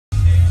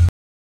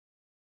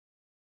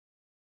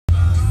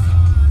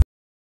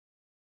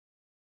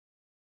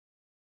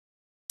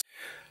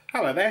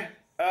Hello there.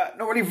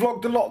 Not really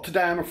vlogged a lot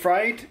today, I'm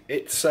afraid.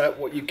 It's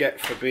what you get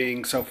for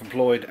being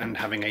self-employed and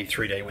having a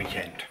 3-day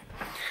weekend.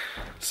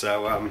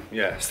 So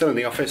yeah, still in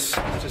the office.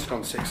 It's just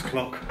gone 6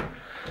 o'clock,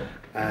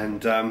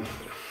 and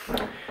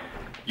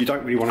you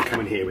don't really want to come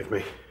in here with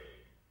me.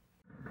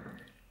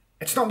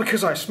 It's not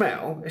because I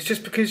smell. It's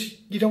just because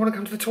you don't want to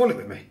come to the toilet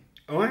with me.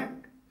 All right?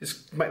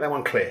 Just make that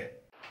one clear.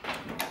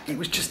 It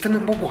was just the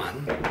number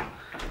one.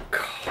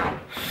 God.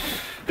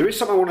 There is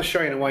something I want to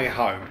show you on the way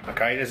home.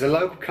 Okay, there's a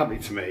local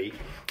company to me.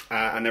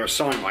 And they're a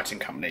sign writing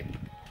company,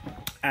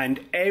 and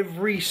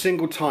every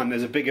single time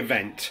there's a big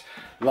event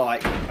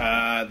like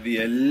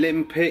the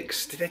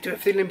Olympics, did they do it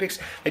for the Olympics?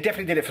 They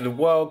definitely did it for the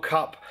World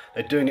Cup.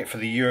 They're doing it for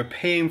the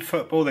European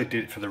football. They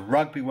did it for the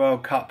Rugby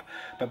World Cup.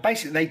 But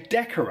basically they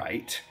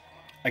decorate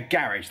a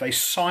garage, they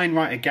sign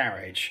write a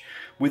garage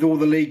with all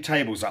the league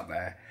tables up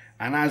there,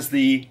 and as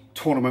the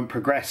tournament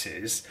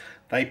progresses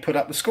they put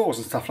up the scores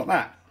and stuff like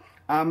that.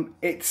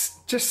 It's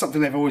just something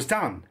they've always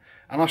done.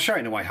 And I'll show it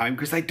on the way home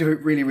because they do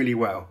it really, really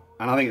well.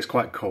 And I think it's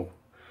quite cool.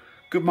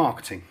 Good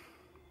marketing.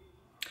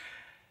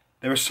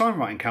 They're a sign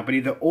writing company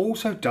that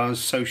also does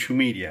social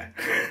media.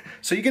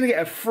 So you're going to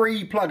get a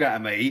free plug out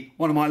of me,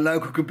 one of my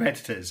local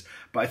competitors.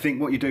 But I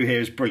think what you do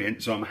here is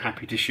brilliant, so I'm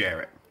happy to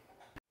share it.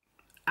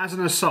 As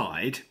an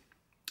aside,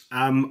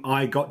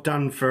 I got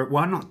done for,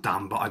 well, not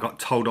done, but I got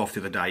told off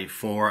the other day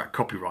for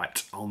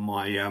copyright on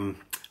my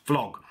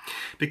vlog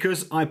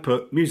because I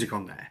put music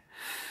on there.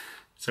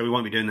 So we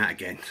won't be doing that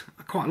again.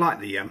 I quite like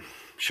the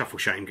shuffle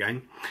shame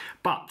game,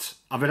 but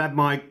I've had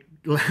my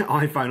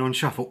iPhone on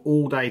shuffle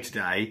all day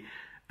today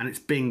and it's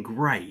been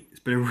great. It's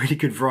been a really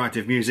good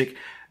variety of music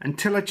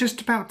until I'm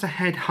just about to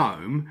head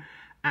home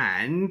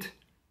and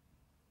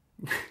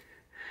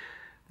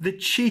the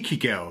Cheeky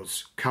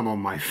Girls come on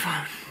my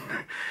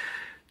phone.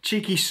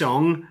 Cheeky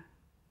song,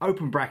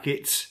 open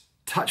brackets,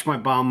 touch my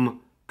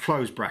bum,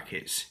 close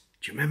brackets.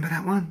 Do you remember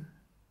that one?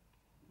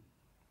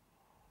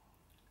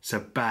 It's a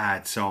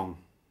bad song.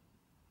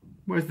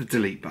 Where's the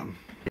delete button?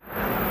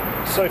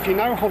 So if you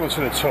know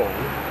Honiton at all,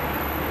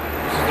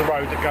 this is the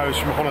road that goes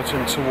from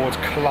Honiton towards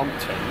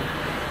Clumpton.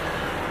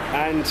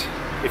 And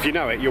if you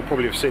know it, you'll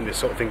probably have seen this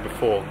sort of thing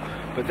before.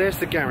 But there's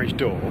the garage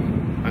door,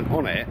 and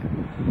on it,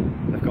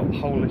 they've got the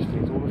whole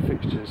listings, all the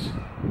fixtures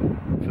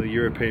for the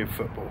European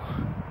football.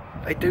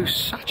 They do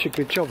such a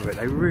good job of it,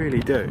 they really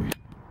do.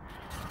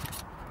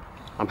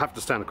 I'm happy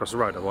to stand across the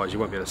road, otherwise you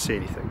won't be able to see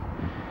anything.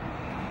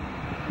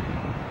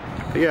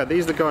 But yeah,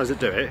 these are the guys that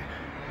do it.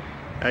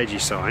 AG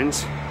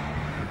signs,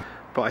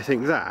 but I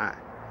think that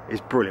is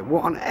brilliant.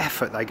 What an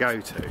effort they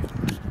go to.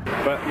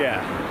 But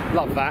yeah,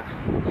 love that.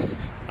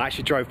 I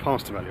actually drove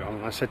past him earlier on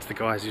and I said to the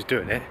guys who's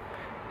doing it,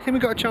 think we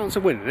got a chance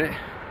of winning it?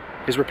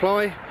 His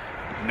reply,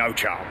 no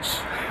chance.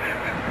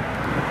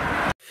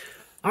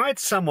 I had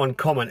someone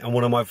comment on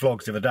one of my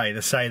vlogs the other day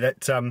to say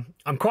that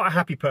I'm quite a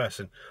happy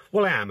person.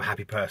 Well, I am a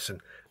happy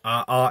person.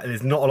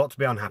 There's not a lot to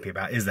be unhappy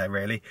about, is there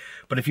really?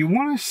 But if you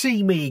want to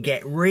see me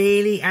get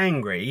really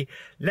angry,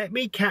 let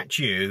me catch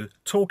you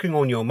talking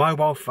on your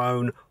mobile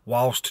phone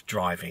whilst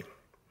driving.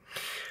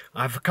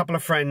 I have a couple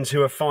of friends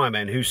who are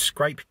firemen who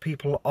scrape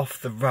people off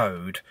the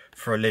road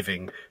for a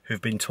living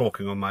who've been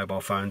talking on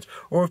mobile phones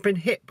or have been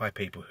hit by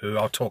people who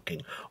are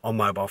talking on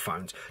mobile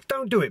phones.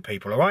 Don't do it,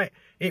 people, all right?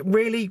 It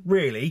really,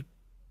 really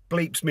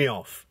bleeps me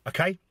off,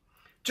 okay?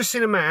 Just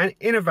seen a man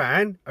in a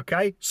van,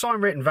 okay,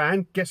 sign written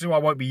van, guess who I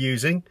won't be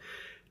using,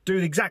 do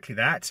exactly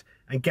that,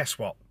 and guess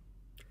what?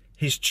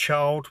 His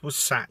child was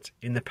sat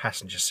in the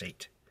passenger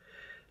seat.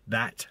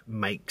 That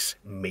makes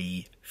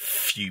me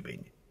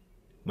fuming.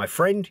 My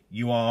friend,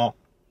 you are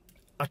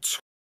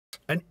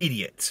an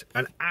idiot,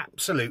 an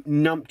absolute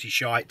numpty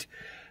shite,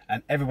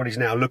 and everybody's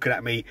now looking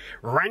at me,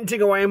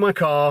 ranting away in my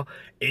car,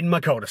 in my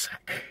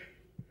cul-de-sac.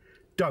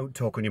 Don't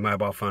talk on your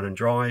mobile phone and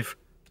drive,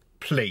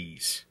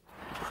 please.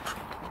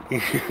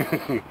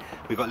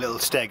 We've got a little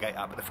stair gate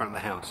up at the front of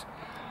the house,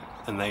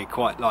 and they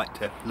quite like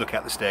to look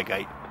out the stair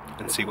gate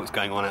and see what's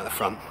going on out the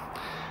front.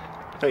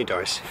 Don't you,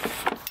 Doris?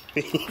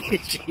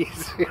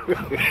 Jeez.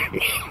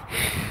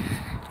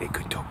 You're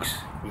good dogs.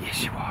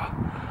 Yes, you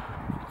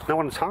are. No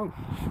one's home.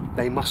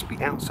 They must be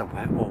out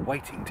somewhere or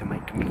waiting to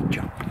make me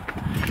jump.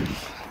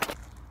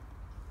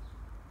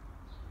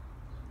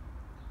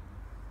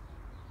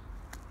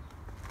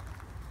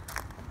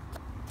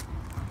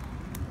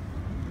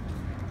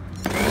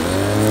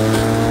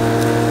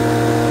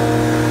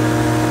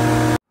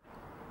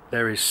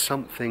 There is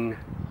something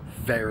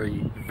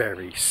very,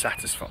 very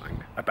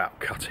satisfying about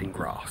cutting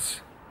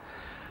grass.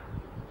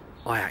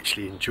 I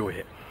actually enjoy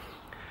it.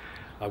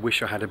 I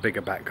wish I had a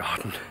bigger back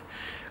garden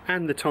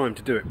and the time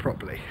to do it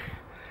properly.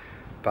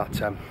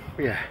 But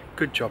yeah,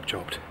 good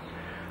jobbed.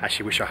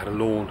 Actually wish I had a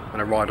lawn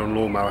and a ride-on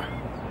lawnmower.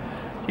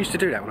 I used to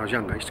do that when I was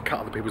younger. I used to cut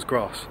other people's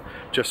grass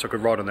just so I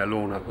could ride on their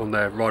lawn, on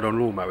their ride-on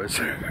lawnmowers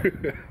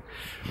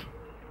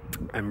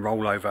and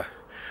roll over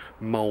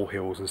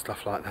molehills and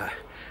stuff like that.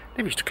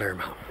 Never used to clear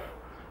them up.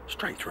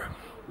 Straight through them.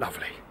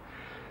 Lovely.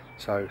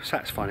 So,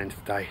 satisfying end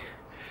of the day.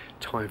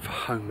 Time for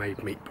homemade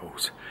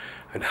meatballs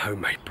and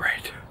homemade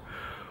bread.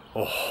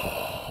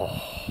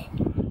 Oh,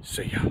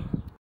 See ya.